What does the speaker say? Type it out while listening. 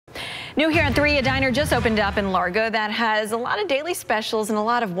New here at 3, a diner just opened up in Largo that has a lot of daily specials and a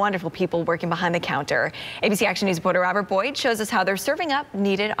lot of wonderful people working behind the counter. ABC Action News reporter Robert Boyd shows us how they're serving up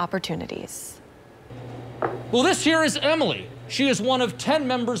needed opportunities. Well, this here is Emily. She is one of 10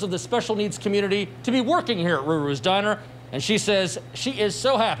 members of the special needs community to be working here at Ruru's Diner, and she says she is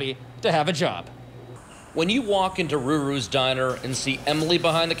so happy to have a job. When you walk into Ruru's Diner and see Emily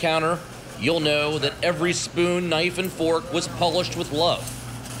behind the counter, you'll know that every spoon, knife, and fork was polished with love.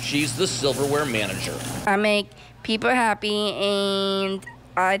 She's the silverware manager. I make people happy and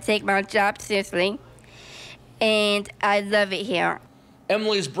I take my job seriously, and I love it here.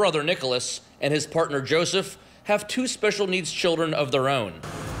 Emily's brother, Nicholas, and his partner, Joseph, have 2 special needs children of their own.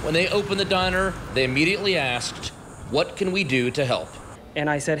 When they opened the diner, they immediately asked, "What can we do to help?" And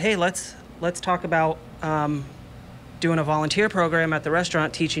I said, hey, let's talk about doing a volunteer program at the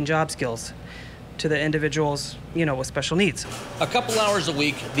restaurant teaching job skills to the individuals, with special needs. A couple hours a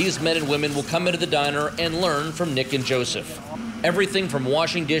week, these men and women will come into the diner and learn from Nick and Joseph. Everything from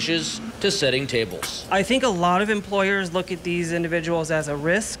washing dishes to setting tables. I think a lot of employers look at these individuals as a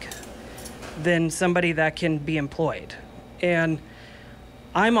risk than somebody that can be employed. And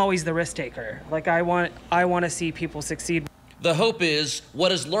I'm always the risk taker. Like I want to see people succeed. The hope is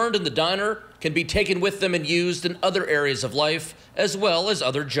what is learned in the diner can be taken with them and used in other areas of life, as well as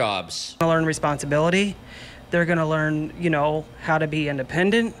other jobs. They're going to learn responsibility. They're going to learn, how to be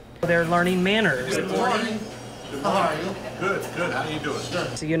independent. They're learning manners. Good morning. How are you? Good. How are you doing?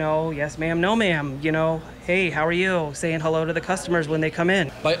 So, yes ma'am, no ma'am, hey, how are you? Saying hello to the customers when they come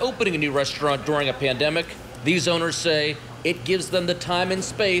in. By opening a new restaurant during a pandemic, these owners say it gives them the time and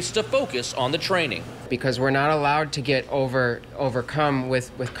space to focus on the training. Because we're not allowed to get overcome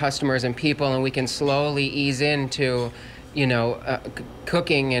with customers and people, and we can slowly ease into,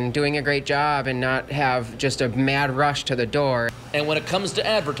 cooking and doing a great job and not have just a mad rush to the door. And when it comes to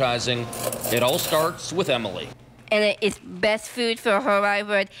advertising, it all starts with Emily. And it's best food for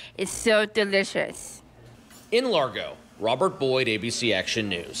Hollywood. It's so delicious. In Largo, Robert Boyd, ABC Action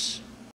News.